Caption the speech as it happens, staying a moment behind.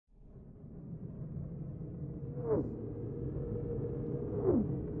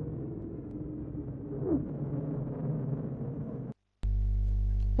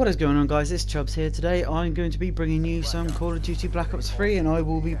What is going on, guys? It's Chubbs here. Today I'm going to be bringing you some Call of Duty Black Ops 3 and I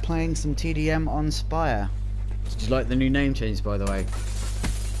will be playing some TDM on Spire. Did you like the new name change, by the way?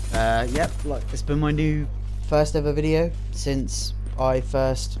 Yep, like it's been my new first ever video since I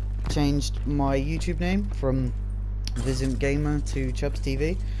first changed my YouTube name from Visit Gamer to Chubbs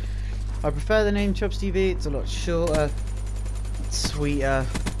TV. I prefer the name Chubbs TV. It's a lot shorter, sweeter,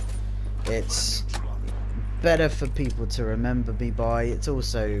 it's better for people to remember me by. It's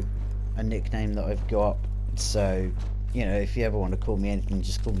also a nickname that I've got, so you know, if you ever want to call me anything,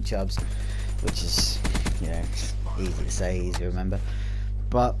 just call me Chubbs, which is, you know, easy to say, easy to remember.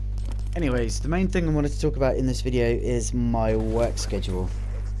 But anyways, the main thing I wanted to talk about in this video is my work schedule.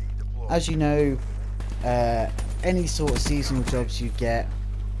 As you know, any sort of seasonal jobs you get,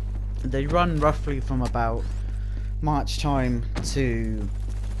 they run roughly from about March time to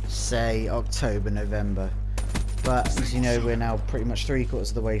say October, November. But as you know, we're now pretty much 3/4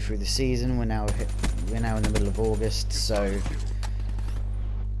 of the way through the season. We're now in the middle of August. So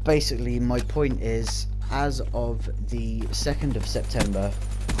basically, my point is, as of the 2nd of September,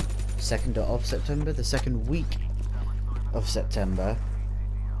 the second week of September,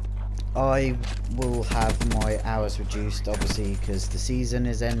 I will have my hours reduced, obviously, because the season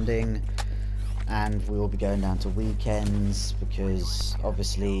is ending. And we will be going down to weekends because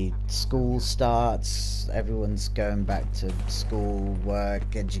obviously school starts, everyone's going back to school, work,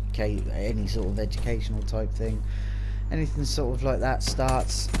 educate, any sort of educational type thing, anything sort of like that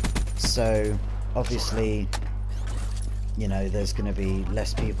starts. So obviously, you know, there's going to be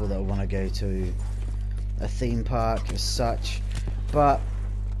less people that want to go to a theme park as such, but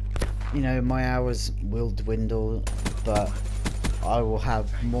you know, my hours will dwindle, but I will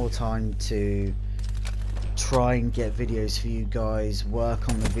have more time to try and get videos for you guys, work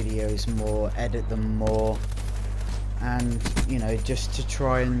on the videos more, edit them more, and you know, just to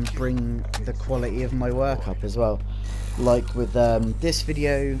try and bring the quality of my work up as well. Like with this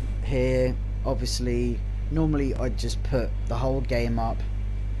video here, obviously normally I'd just put the whole game up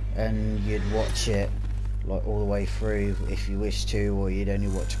and you'd watch it like all the way through if you wish to, or you'd only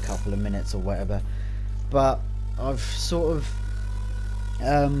watch a couple of minutes or whatever. But I've sort of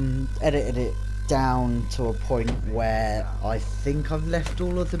edited it down to a point where I think I've left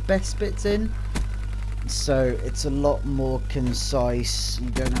all of the best bits in, so it's a lot more concise. You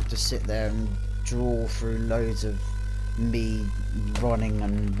don't have to sit there and draw through loads of me running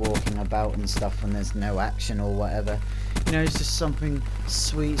and walking about and stuff when there's no action or whatever. You know, it's just something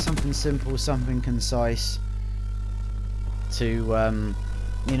sweet, something simple, something concise to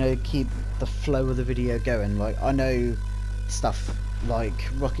you know, keep the flow of the video going. Like, I know stuff like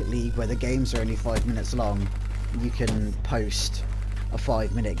Rocket League, where the games are only 5 minutes long, you can post a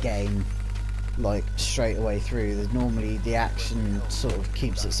 5-minute game like straight away through. There's normally the action sort of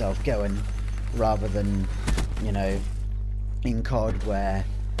keeps itself going, rather than, you know, in COD where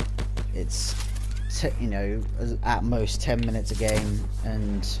it's you know, at most 10 minutes a game,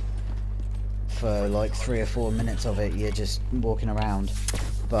 and for like 3 or 4 minutes of it you're just walking around.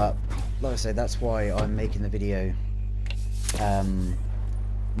 But like I say, that's why I'm making the video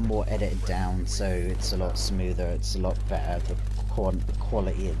more edited down, so it's a lot smoother, it's a lot better, the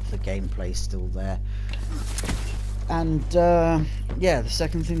quality of the gameplay is still there. And yeah, the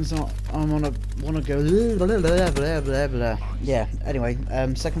second thing's I want to go yeah, anyway,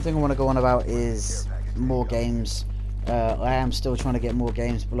 second thing I want to go on about is more games. I am still trying to get more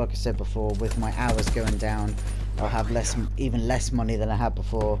games, but like I said before, with my hours going down, I'll have even less money than I had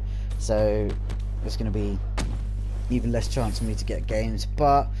before, so there's going to be even less chance for me to get games.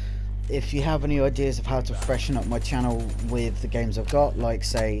 But if you have any ideas of how to freshen up my channel with the games I've got, like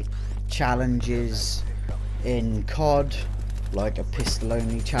say challenges in COD, like a pistol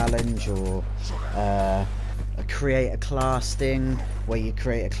only challenge, or a create a class thing where you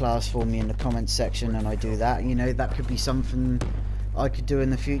create a class for me in the comments section and I do that, you know, that could be something I could do in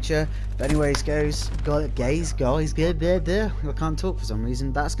the future. But anyways, guys, I can't talk for some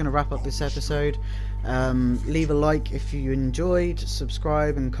reason. That's going to wrap up this episode. Leave a like if you enjoyed,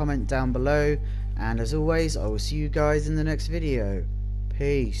 subscribe and comment down below, and as always, I will see you guys in the next video.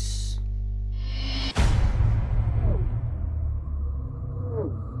 Peace.